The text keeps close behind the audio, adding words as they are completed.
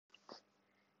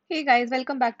Hey guys,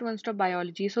 welcome back to One Stop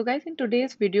Biology. So guys, in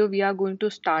today's video, we are going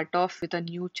to start off with a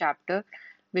new chapter,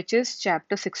 which is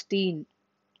chapter 16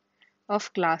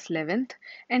 of class 11th.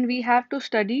 And we have to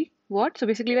study what? So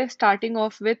basically, we're starting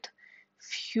off with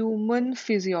human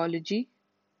physiology.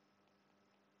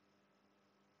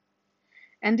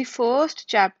 And the first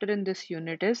chapter in this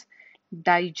unit is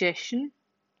digestion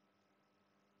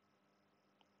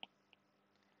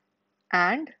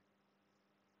and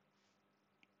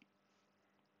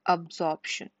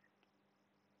absorption,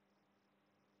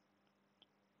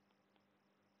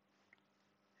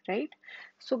 right?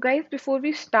 So guys, before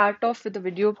we start off with the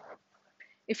video,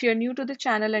 if you're new to the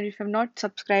channel and if you have not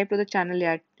subscribed to the channel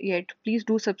yet, please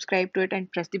do subscribe to it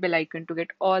and press the bell icon to get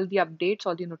all the updates,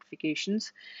 all the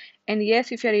notifications. And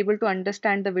yes, if you're able to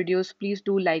understand the videos, please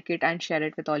do like it and share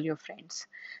it with all your friends.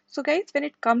 So guys, when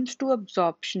it comes to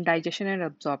absorption, digestion and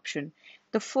absorption,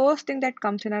 the first thing that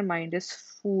comes in our mind is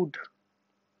food.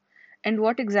 And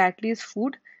what exactly is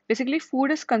food? Basically,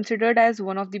 food is considered as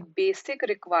one of the basic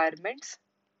requirements.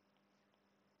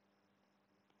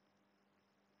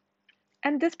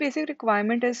 And this basic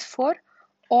requirement is for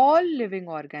all living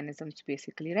organisms,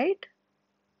 basically, right?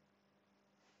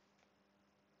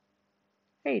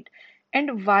 Right.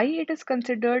 And why it is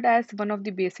considered as one of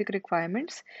the basic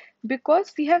requirements?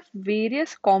 Because we have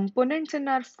various components in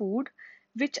our food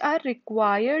which are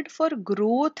required for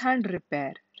growth and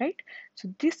repair, right?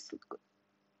 So this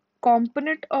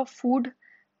component of food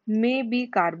may be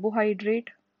carbohydrate,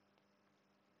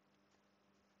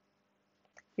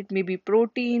 it may be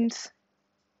proteins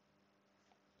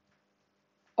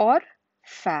or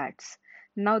fats.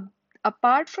 Now,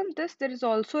 apart from this, there is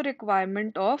also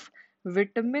requirement of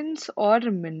vitamins or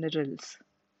minerals.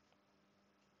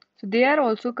 So they are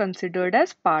also considered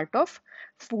as part of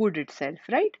food itself,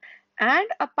 right? And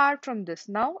apart from this,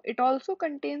 now it also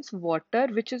contains water,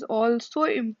 which is also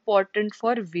important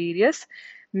for various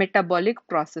metabolic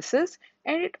processes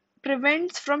and it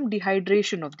prevents from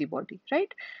dehydration of the body,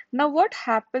 right? Now, what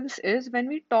happens is when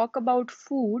we talk about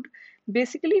food,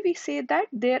 basically we say that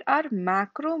there are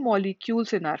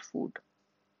macromolecules in our food.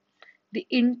 The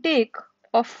intake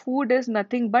of food is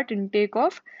nothing but intake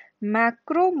of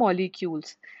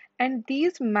macromolecules. And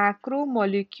these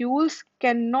macromolecules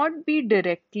cannot be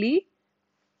directly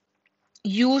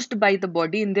used by the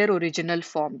body in their original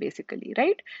form, basically,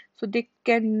 right? So they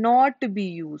cannot be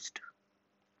used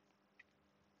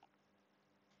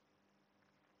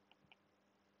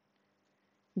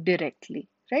directly,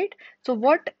 right? So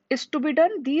what is to be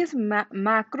done? These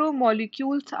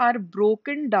macromolecules are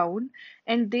broken down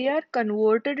and they are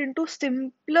converted into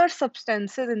simpler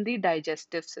substances in the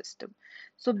digestive system.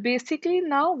 So basically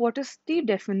now what is the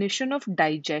definition of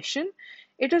digestion?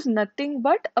 It is nothing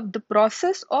but the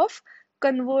process of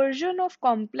conversion of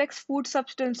complex food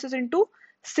substances into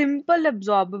simple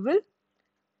absorbable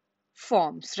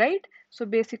forms, right? So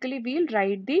basically we'll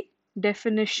write the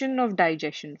definition of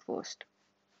digestion first.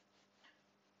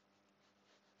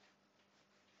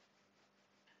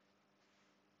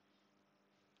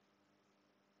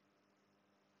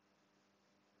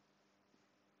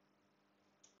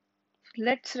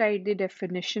 Let's write the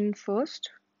definition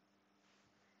first.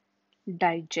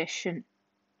 Digestion.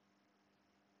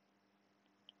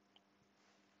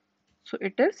 So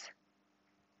it is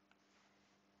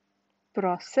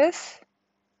process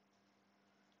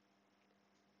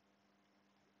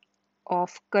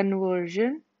of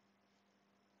conversion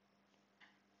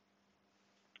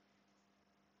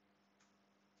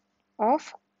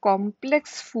of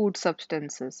complex food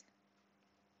substances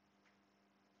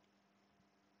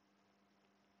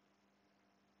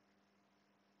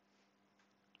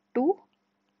to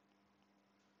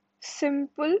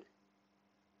simple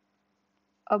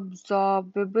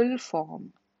absorbable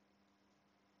form,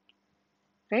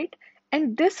 right?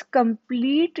 And this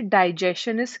complete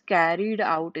digestion is carried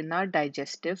out in our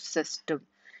digestive system.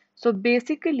 So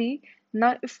basically,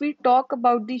 now if we talk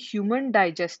about the human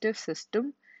digestive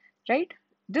system, right?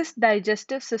 This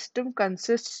digestive system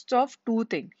consists of two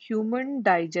things. Human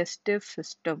digestive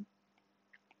system.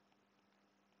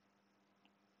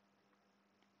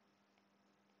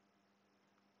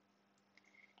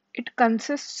 It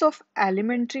consists of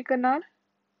alimentary canal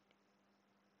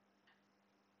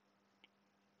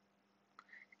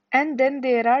and then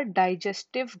there are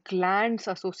digestive glands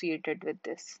associated with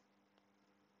this,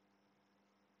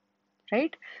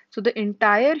 right? So the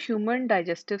entire human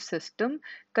digestive system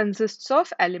consists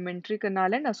of alimentary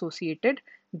canal and associated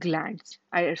glands,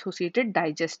 associated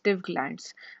digestive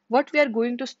glands. What we are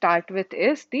going to start with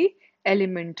is the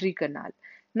alimentary canal.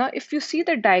 Now, if you see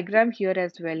the diagram here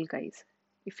as well, guys,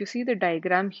 If you see the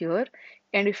diagram here,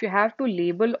 and if you have to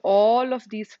label all of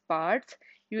these parts,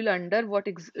 you'll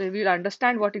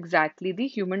understand what exactly the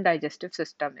human digestive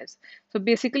system is. So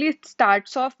basically, it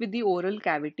starts off with the oral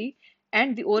cavity,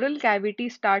 and the oral cavity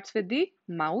starts with the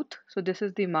mouth. So this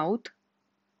is the mouth,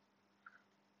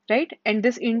 right? And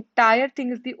this entire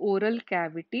thing is the oral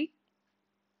cavity,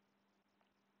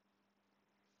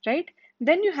 right?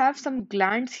 Then you have some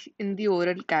glands in the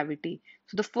oral cavity.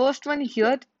 So the first one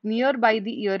here nearby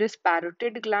the ear is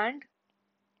parotid gland.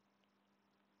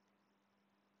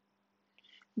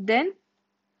 Then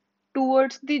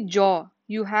towards the jaw,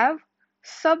 you have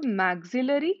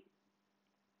submaxillary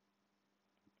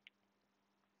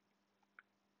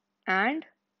and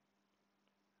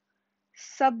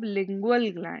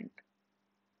sublingual gland.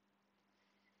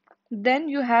 Then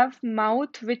you have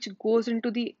mouth, which goes into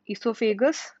the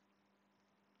esophagus.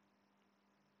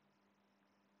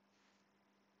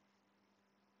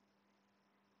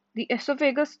 The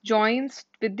esophagus joins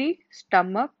with the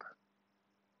stomach.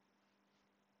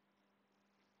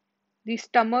 The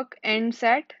stomach ends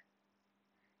at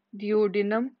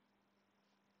duodenum.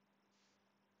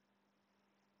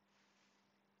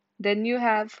 Then you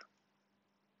have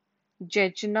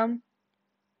jejunum.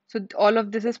 So all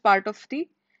of this is part of the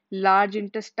large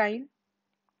intestine,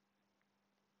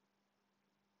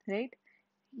 right?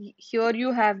 Here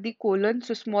you have the colon,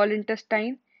 so small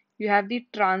intestine. You have the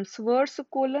transverse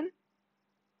colon.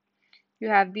 You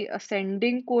have the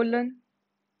ascending colon,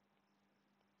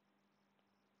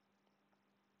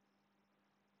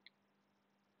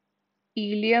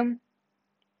 ileum,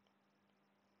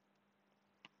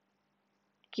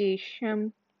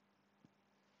 caesium.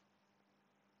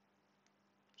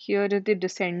 Here is the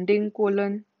descending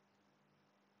colon.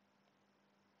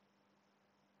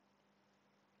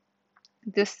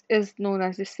 This is known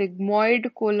as the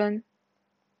sigmoid colon.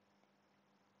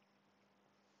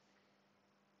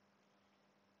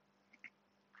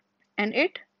 And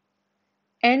it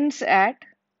ends at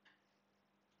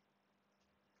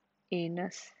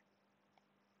anus.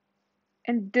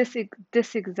 And this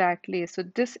exactly. So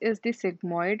this is the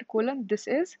sigmoid colon. This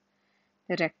is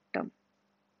rectum.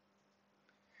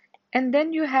 And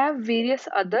then you have various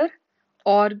other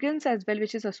organs as well,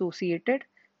 which is associated.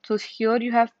 So here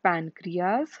you have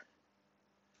pancreas.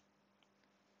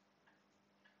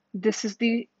 This is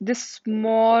this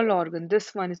small organ.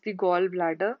 This one is the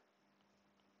gallbladder.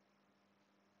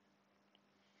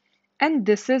 And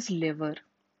this is liver,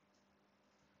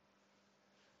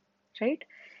 right?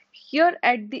 Here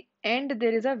at the end,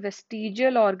 there is a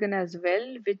vestigial organ as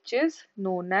well, which is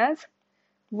known as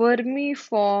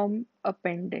vermiform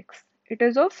appendix. It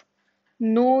is of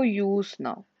no use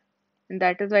now, and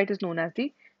that is why it is known as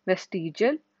the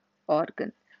vestigial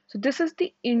organ. So this is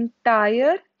the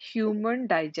entire human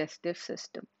digestive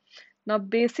system. Now,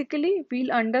 basically,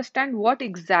 we'll understand what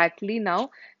exactly now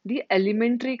the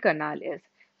alimentary canal is.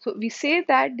 So, we say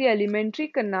that the alimentary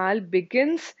canal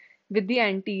begins with the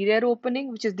anterior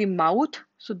opening, which is the mouth.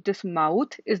 So, this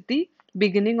mouth is the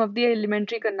beginning of the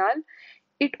alimentary canal.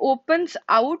 It opens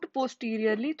out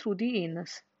posteriorly through the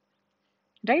anus,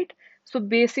 right? So,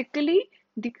 basically,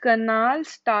 the canal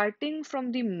starting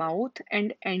from the mouth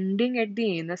and ending at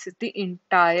the anus is the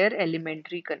entire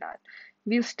alimentary canal.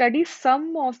 We'll study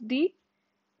some of the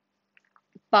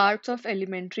parts of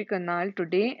alimentary canal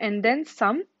today and then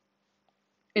some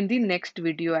in the next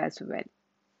video as well.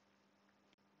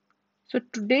 So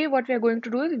today what we are going to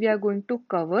do is we are going to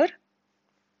cover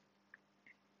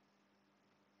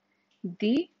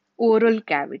the oral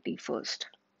cavity first.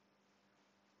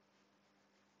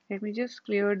 Let me just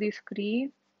clear the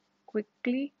screen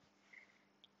quickly.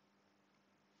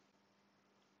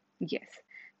 Yes.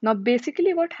 Now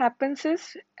basically what happens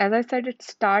is, as I said, it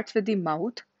starts with the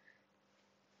mouth.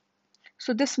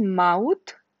 So this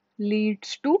mouth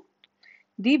leads to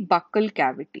the buccal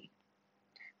cavity.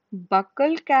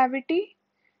 Buccal cavity,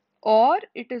 or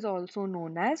it is also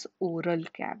known as oral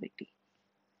cavity.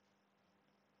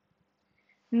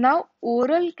 Now,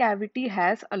 oral cavity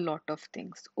has a lot of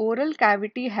things. Oral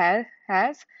cavity has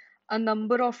a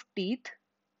number of teeth.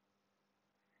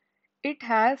 It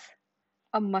has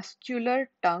a muscular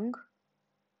tongue,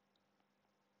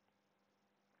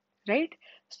 right?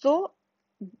 So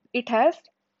it has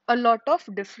a lot of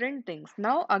different things.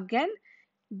 Now, again,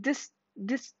 this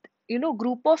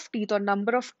group of teeth or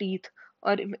number of teeth,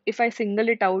 or if I single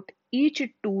it out, each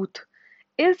tooth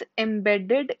is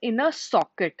embedded in a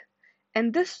socket,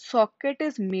 and this socket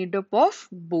is made up of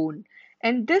bone,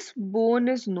 and this bone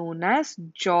is known as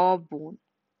jawbone.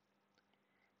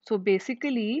 So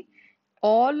basically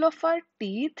all of our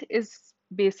teeth is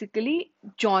basically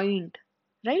joined,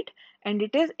 right? and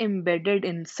it is embedded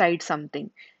inside something.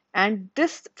 And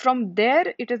this, from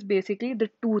there, it is basically the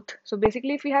tooth. So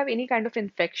basically, if we have any kind of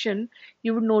infection,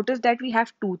 you would notice that we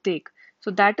have toothache.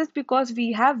 So that is because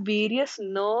we have various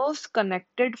nerves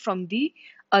connected from the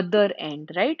other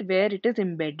end, right? Where it is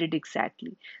embedded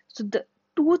exactly. So the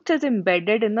tooth is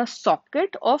embedded in a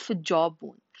socket of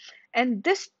jawbone. And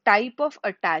this type of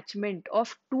attachment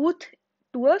of tooth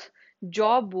to a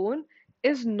jawbone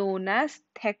is known as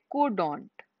thecodont.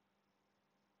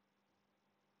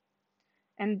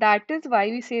 And that is why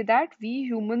we say that we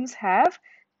humans have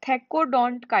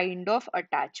thecodont kind of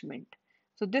attachment.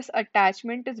 So this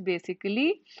attachment is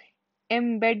basically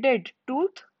embedded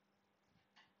tooth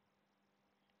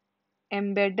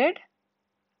embedded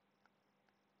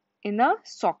in a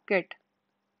socket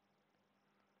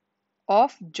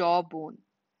of jawbone.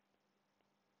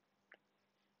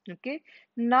 Okay,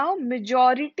 now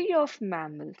majority of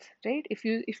mammals, right? If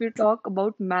you talk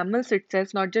about mammals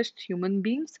itself, not just human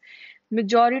beings,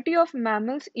 majority of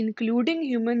mammals, including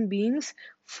human beings,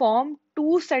 form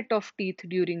two set of teeth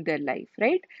during their life,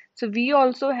 right? So we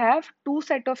also have two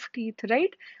set of teeth,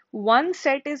 right? One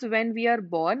set is when we are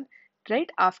born, right?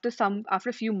 After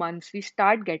a few months, we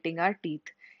start getting our teeth,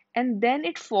 and then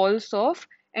it falls off,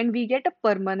 and we get a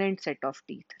permanent set of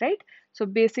teeth, right? So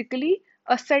basically,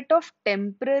 a set of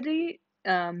temporary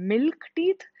milk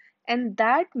teeth, and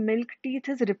that milk teeth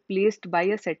is replaced by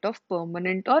a set of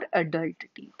permanent or adult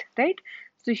teeth, right?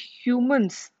 So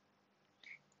humans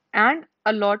and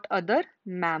a lot other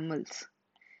mammals,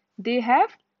 they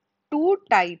have two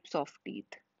types of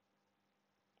teeth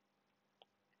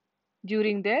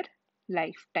during their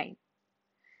lifetime.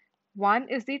 One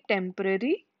is the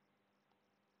temporary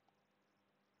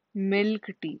milk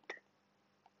teeth,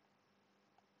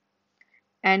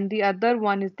 and the other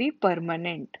one is the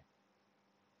permanent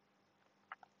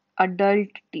adult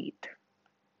teeth.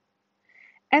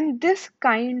 And this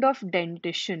kind of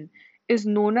dentition is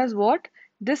known as what?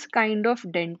 This kind of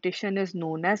dentition is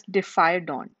known as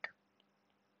Diphyodont.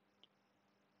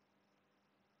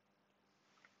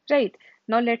 Right.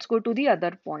 Now let's go to the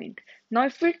other point. Now,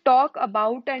 if we talk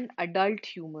about an adult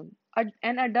human,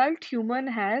 an adult human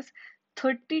has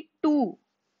 32,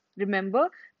 remember,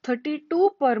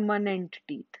 32 permanent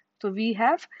teeth. So we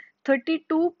have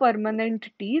 32 permanent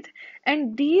teeth,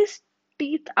 and these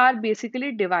teeth are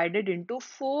basically divided into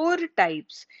four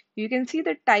types. You can see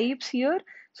the types here.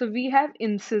 So we have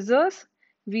incisors,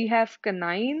 we have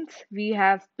canines, we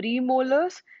have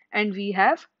premolars, and we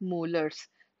have molars.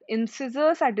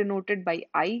 Incisors are denoted by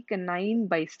I, canine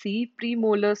by C,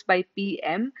 premolars by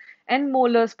PM, and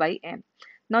molars by M.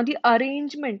 Now the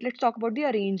arrangement, let's talk about the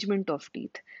arrangement of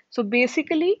teeth. So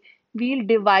basically, we'll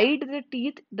divide the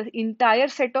teeth, the entire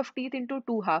set of teeth into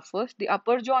two halves first, the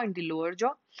upper jaw and the lower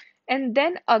jaw. And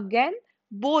then again,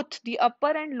 both the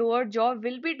upper and lower jaw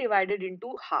will be divided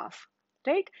into half,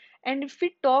 right? And if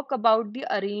we talk about the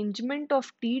arrangement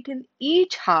of teeth in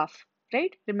each half,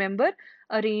 right? Remember,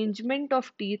 arrangement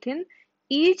of teeth in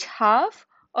each half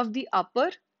of the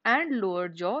upper and lower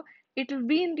jaw, it will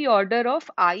be in the order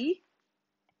of I,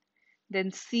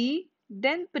 then C,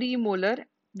 then premolar,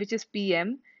 which is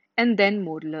PM, and then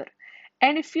molar.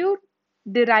 And if you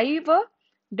derive a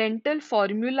dental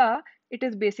formula, it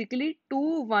is basically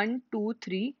 2, 1, 2,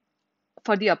 3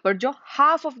 for the upper jaw,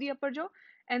 half of the upper jaw,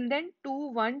 and then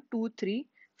 2, 1, 2, 3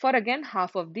 for again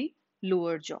half of the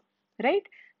lower jaw, right?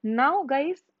 Now,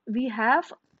 guys, we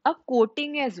have a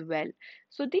coating as well.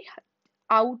 So the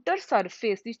outer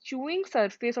surface, the chewing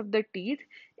surface of the teeth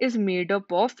is made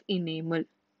up of enamel.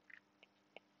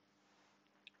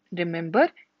 Remember,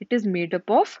 it is made up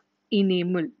of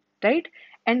enamel, right?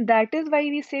 And that is why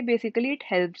we say basically it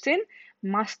helps in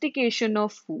mastication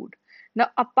of food.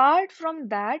 Now, apart from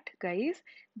that, guys,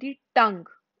 the tongue,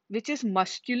 which is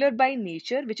muscular by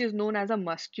nature, which is known as a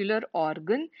muscular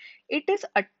organ, it is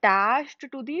attached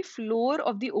to the floor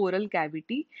of the oral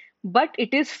cavity, but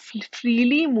it is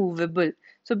freely movable.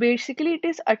 So basically, it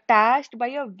is attached by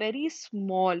a very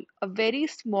small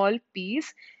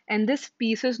piece, and this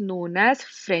piece is known as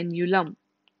frenulum.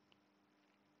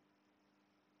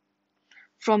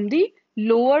 From the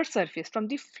lower surface, from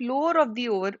the floor of the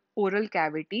oral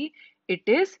cavity, it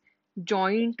is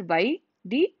joined by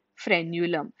the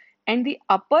frenulum. And the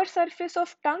upper surface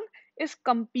of tongue is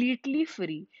completely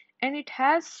free, and it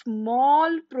has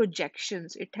small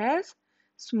projections. It has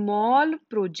small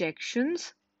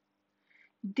projections.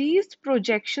 These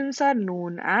projections are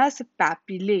known as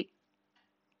papillae.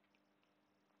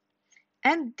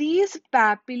 And these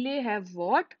papillae have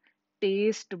what?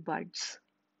 Taste buds,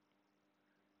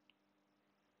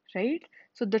 right?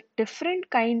 So the different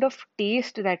kind of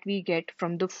taste that we get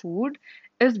from the food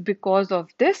is because of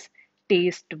this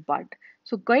taste bud.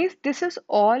 So guys, this is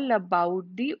all about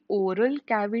the oral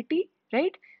cavity,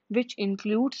 right? Which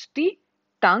includes the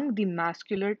tongue, the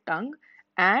muscular tongue,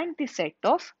 and the set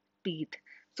of teeth.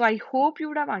 So I hope you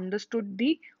would have understood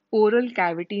the oral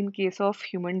cavity in case of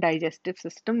human digestive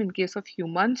system, in case of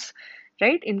humans,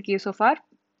 right? In case of our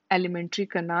alimentary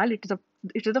canal, it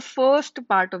is the first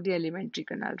part of the alimentary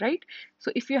canal, right?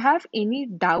 So if you have any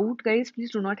doubt, guys,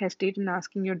 please do not hesitate in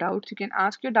asking your doubts. You can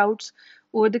ask your doubts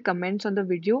over the comments on the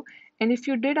video. And if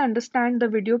you did understand the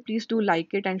video, please do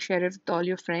like it and share it with all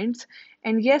your friends.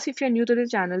 And yes, if you're new to the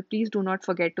channel, please do not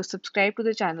forget to subscribe to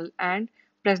the channel and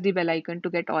press the bell icon to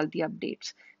get all the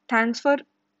updates. Thanks for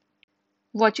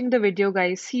watching the video,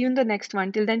 guys. See you in the next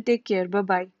one. Till then, take care. Bye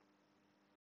bye.